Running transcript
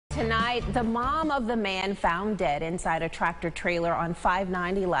Tonight, the mom of the man found dead inside a tractor trailer on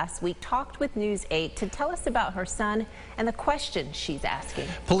I-590 last week talked with News 8 to tell us about her son and the questions she's asking.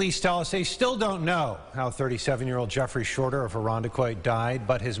 Police tell us they still don't know how 37-year-old Jeffrey Shorter of Irondequoit died,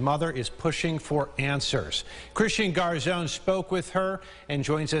 but his mother is pushing for answers. Christian Garzone spoke with her and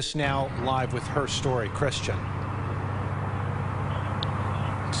joins us now live with her story. Christian.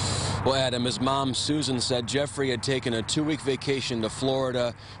 Well, Adam, his mom, Susan, said Jeffrey had taken a 2-week vacation to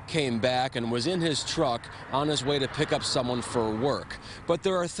Florida, came back, and was in his truck on his way to pick up someone for work. But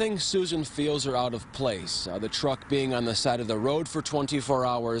there are things Susan feels are out of place. The truck being on the side of the road for 24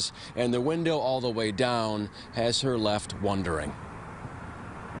 hours and the window all the way down has her left wondering.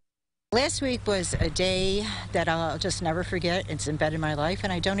 Last week was a day that I'll just never forget. It's embedded in my life,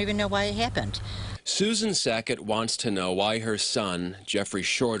 and I don't even know why it happened. Susan Sackett wants to know why her son, Jeffrey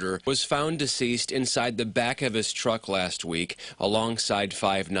Shorter, was found deceased inside the back of his truck last week alongside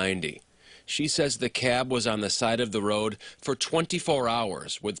I-590. She says the cab was on the side of the road for 24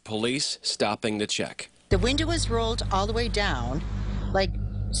 hours, with police stopping to check. The window was rolled all the way down, like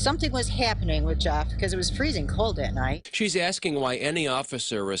something was happening with Jeff because it was freezing cold at night. She's asking why any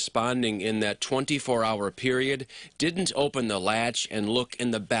officer responding in that 24-hour period didn't open the latch and look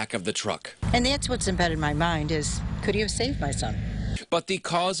in the back of the truck. And that's what's embedded in my mind is, could he have saved my son? But the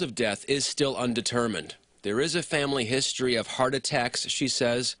cause of death is still undetermined. There is a family history of heart attacks, she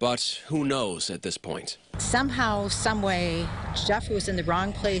says, but who knows at this point? Somehow, someway, Jeff was in the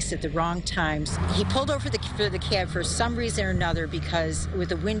wrong place at the wrong times. He pulled over for the cab for some reason or another because with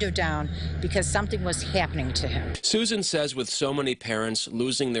the window down because something was happening to him. Susan says with so many parents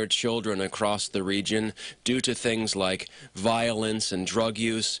losing their children across the region due to things like violence and drug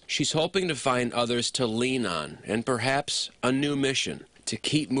use, she's hoping to find others to lean on and perhaps a new mission to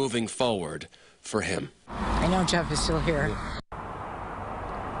keep moving forward for him. I know Jeff is still here.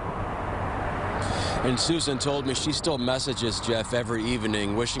 And Susan told me she still messages Jeff every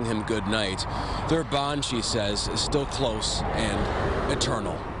evening, wishing him good night. Their bond, she says, is still close and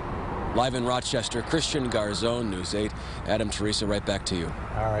eternal. Live in Rochester, Christian Garzone, News 8. Adam, Teresa, right back to you.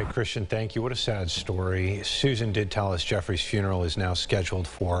 All right, Christian, thank you. What a sad story. Susan did tell us Jeffrey's funeral is now scheduled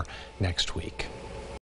for next week.